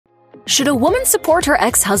Should a woman support her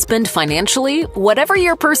ex-husband financially? Whatever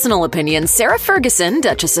your personal opinion, Sarah Ferguson,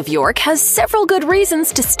 Duchess of York, has several good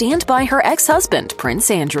reasons to stand by her ex-husband,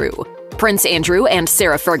 Prince Andrew. Prince Andrew and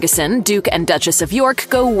Sarah Ferguson, Duke and Duchess of York,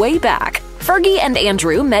 go way back. Fergie and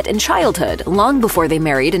Andrew met in childhood, long before they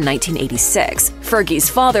married in 1986. Fergie's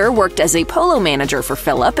father worked as a polo manager for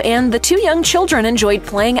Philip, and the two young children enjoyed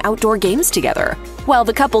playing outdoor games together. While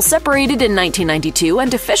the couple separated in 1992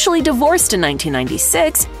 and officially divorced in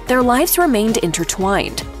 1996, their lives remained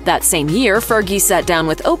intertwined. That same year, Fergie sat down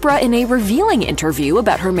with Oprah in a revealing interview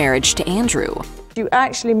about her marriage to Andrew. You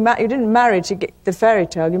didn't marry to get the fairy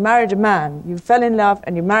tale, you married a man. You fell in love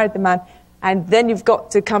and you married the man, and then you've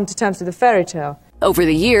got to come to terms with the fairy tale. Over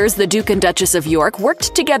the years, the Duke and Duchess of York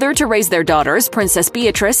worked together to raise their daughters, Princess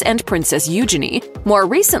Beatrice and Princess Eugenie. More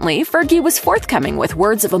recently, Fergie was forthcoming with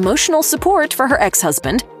words of emotional support for her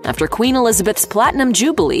ex-husband after Queen Elizabeth's Platinum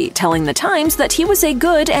Jubilee, telling The Times that he was a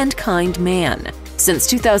good and kind man. Since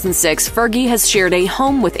 2006, Fergie has shared a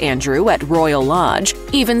home with Andrew at Royal Lodge.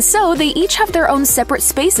 Even so, they each have their own separate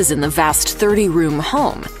spaces in the vast 30-room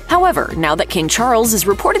home. However, now that King Charles is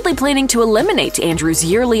reportedly planning to eliminate Andrew's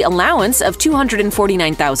yearly allowance of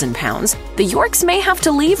 £249,000, the Yorks may have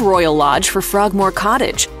to leave Royal Lodge for Frogmore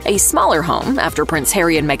Cottage, a smaller home after Prince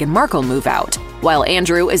Harry and Meghan Markle move out. While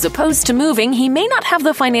Andrew is opposed to moving, he may not have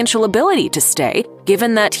the financial ability to stay,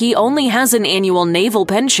 given that he only has an annual naval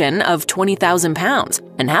pension of £20,000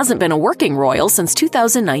 and hasn't been a working royal since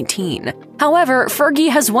 2019. However, Fergie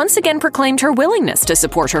has once again proclaimed her willingness to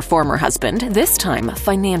support her former husband, this time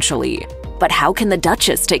financially. But how can the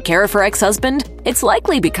Duchess take care of her ex-husband? It's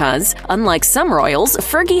likely because, unlike some royals,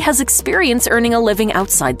 Fergie has experience earning a living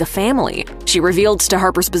outside the family. She revealed to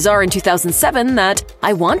Harper's Bazaar in 2007 that,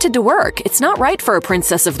 "I wanted to work. It's not right for a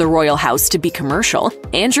princess of the royal house to be commercial.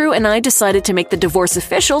 Andrew and I decided to make the divorce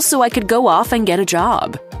official so I could go off and get a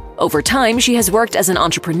job." Over time, she has worked as an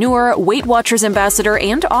entrepreneur, Weight Watchers ambassador,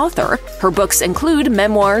 and author. Her books include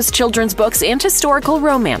memoirs, children's books, and historical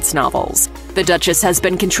romance novels. The Duchess has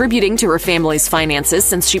been contributing to her family's finances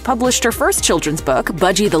since she published her first children's book,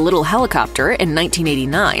 Budgie the Little Helicopter, in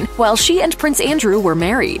 1989, while she and Prince Andrew were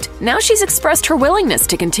married. Now she's expressed her willingness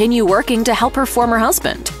to continue working to help her former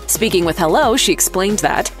husband. Speaking with Hello, she explained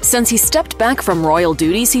that, "Since he stepped back from royal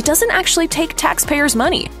duties, he doesn't actually take taxpayers'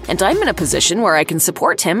 money, and I'm in a position where I can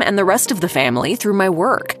support him and the rest of the family through my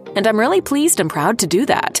work. And I'm really pleased and proud to do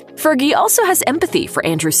that." Fergie also has empathy for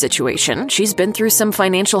Andrew's situation. She's been through some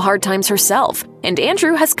financial hard times herself, and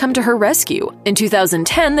Andrew has come to her rescue. In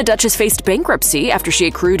 2010, the Duchess faced bankruptcy after she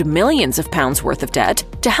accrued millions of pounds worth of debt.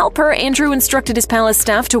 To help her, Andrew instructed his palace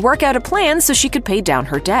staff to work out a plan so she could pay down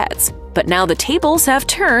her debts. But now the tables have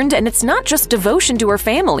turned, and it's not just devotion to her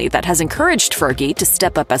family that has encouraged Fergie to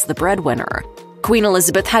step up as the breadwinner. Queen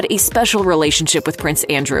Elizabeth had a special relationship with Prince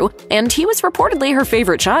Andrew, and he was reportedly her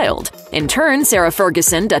favorite child. In turn, Sarah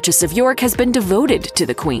Ferguson, Duchess of York, has been devoted to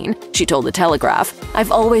the Queen. She told The Telegraph,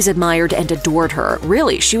 "I've always admired and adored her.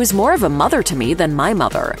 Really, she was more of a mother to me than my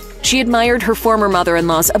mother." She admired her former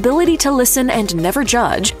mother-in-law's ability to listen and never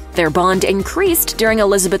judge. Their bond increased during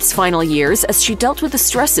Elizabeth's final years as she dealt with the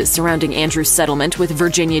stresses surrounding Andrew's settlement with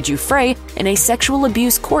Virginia Giuffre in a sexual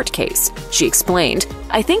abuse court case. She explained,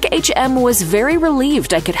 "I think HM was very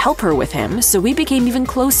relieved I could help her with him, so we became even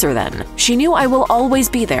closer then. She knew I will always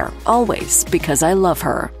be there, always, because I love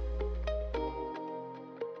her."